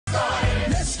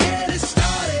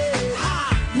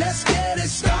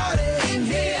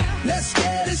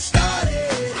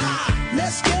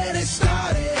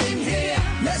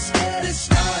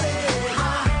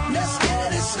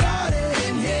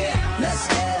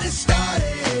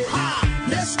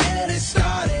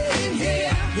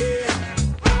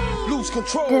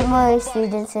control. Good morning,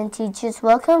 students and teachers.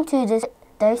 Welcome to this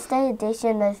Thursday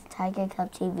edition of Tiger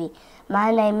Cub TV.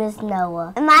 My name is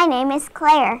Noah. And my name is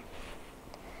Claire.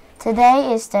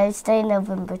 Today is Thursday,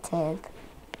 November 10th.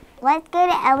 Let's go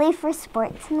to Ellie for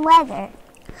sports and weather.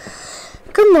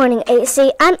 Good morning,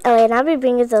 AEEC. I'm Ellie, and I'll be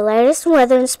bringing you the latest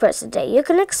weather and sports today. You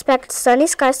can expect sunny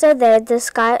skies today.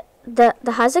 The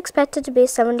high is expected to be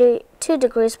 72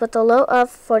 degrees with a low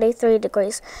of 43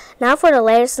 degrees. Now for the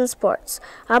latest in sports.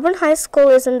 Auburn High School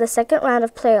is in the second round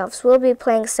of playoffs. We'll be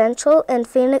playing Central in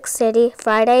Phoenix City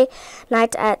Friday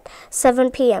night at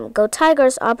 7 p.m. Go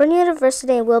Tigers! Auburn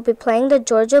University will be playing the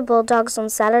Georgia Bulldogs on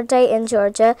Saturday in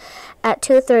Georgia at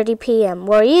 2:30 p.m.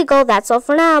 War Eagle! That's all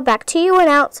for now. Back to you,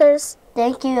 announcers.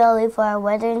 Thank you, Ellie, for our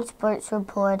weather and sports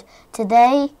report.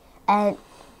 Today at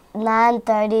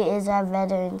 9:30 is our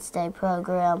Veterans Day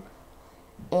program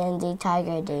in the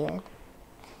Tiger Den.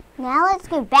 Now let's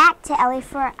go back to Ellie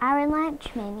for our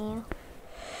lunch menu.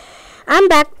 I'm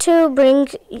back to bring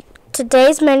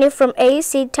today's menu from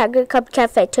AEEC Tiger Cub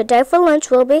Cafe. Today for lunch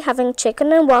we'll be having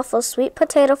chicken and waffles, sweet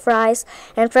potato fries,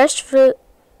 and fresh fruit.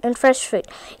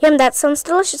 Yum, that sounds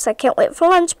delicious. I can't wait for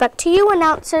lunch. Back to you,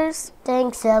 announcers.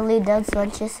 Thanks, Ellie. Those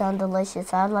lunches sound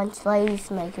delicious. Our lunch ladies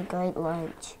make a great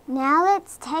lunch. Now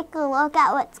let's take a look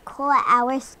at what's cool at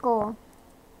our school.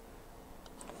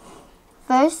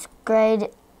 First grade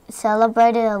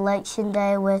celebrated Election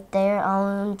Day with their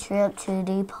own trip to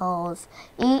the polls.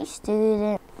 Each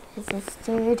student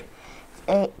registered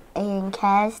and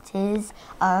cast his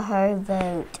or her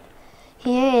vote.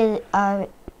 Here are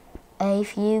a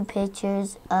few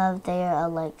pictures of their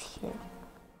election.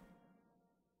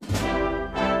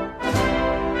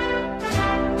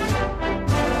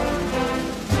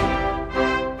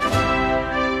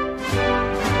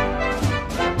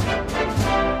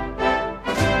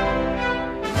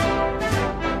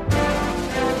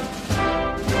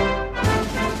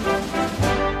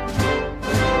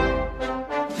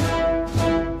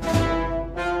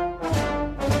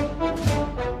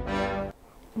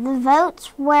 The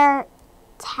votes were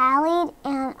tallied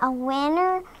and a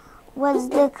winner was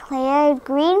declared.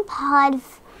 Green Pod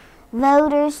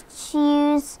voters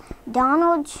choose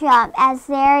Donald Trump as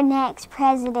their next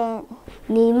president.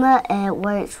 Nima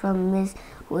Edwards from Miss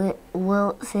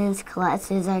Wilson's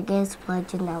class is our guest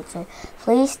pledge announcer.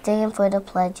 Please stand for the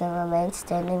pledge and remain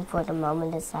standing for the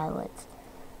moment of silence.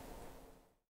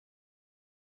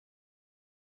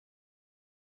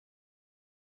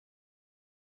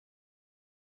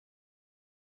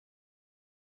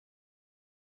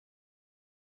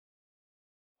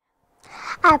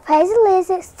 I pledge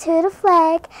allegiance to the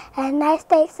flag of the United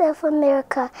States of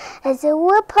America, as the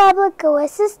republic in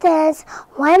which it stands,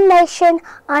 one nation,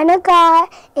 under God,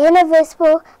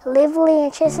 indivisible, liberty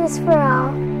and justice for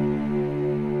all.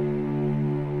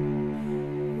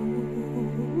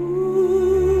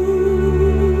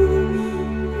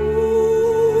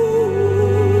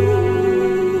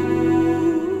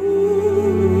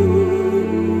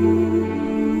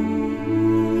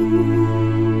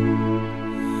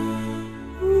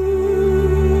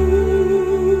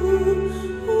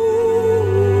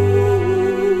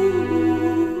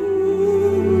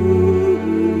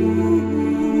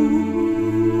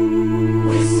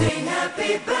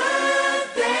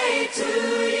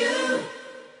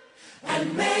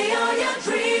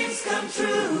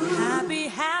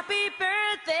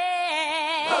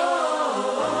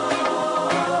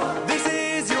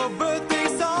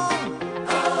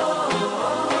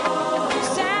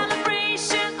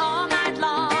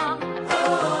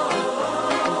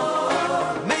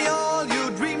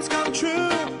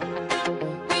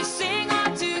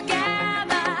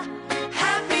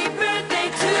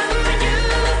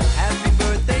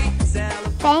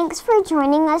 Thanks for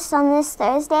joining us on this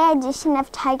Thursday edition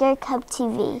of Tiger Cub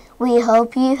TV. We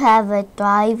hope you have a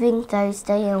thriving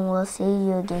Thursday and we'll see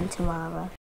you again tomorrow.